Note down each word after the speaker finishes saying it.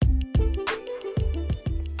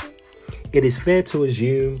It is fair to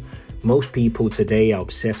assume most people today are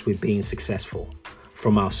obsessed with being successful.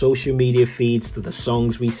 From our social media feeds to the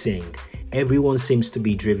songs we sing, everyone seems to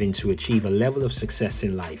be driven to achieve a level of success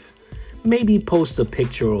in life. Maybe post a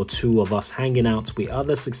picture or two of us hanging out with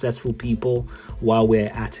other successful people while we're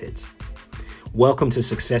at it. Welcome to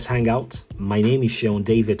Success Hangout. My name is Sean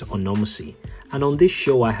David Onomasi, and on this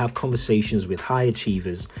show I have conversations with high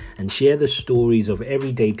achievers and share the stories of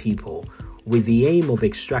everyday people with the aim of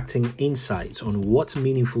extracting insights on what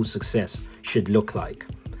meaningful success should look like.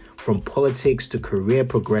 From politics to career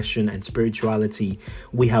progression and spirituality,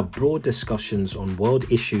 we have broad discussions on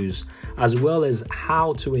world issues as well as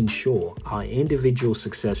how to ensure our individual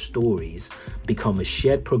success stories become a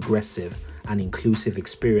shared progressive and inclusive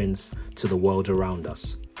experience to the world around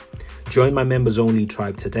us. Join my members only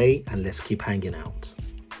tribe today and let's keep hanging out.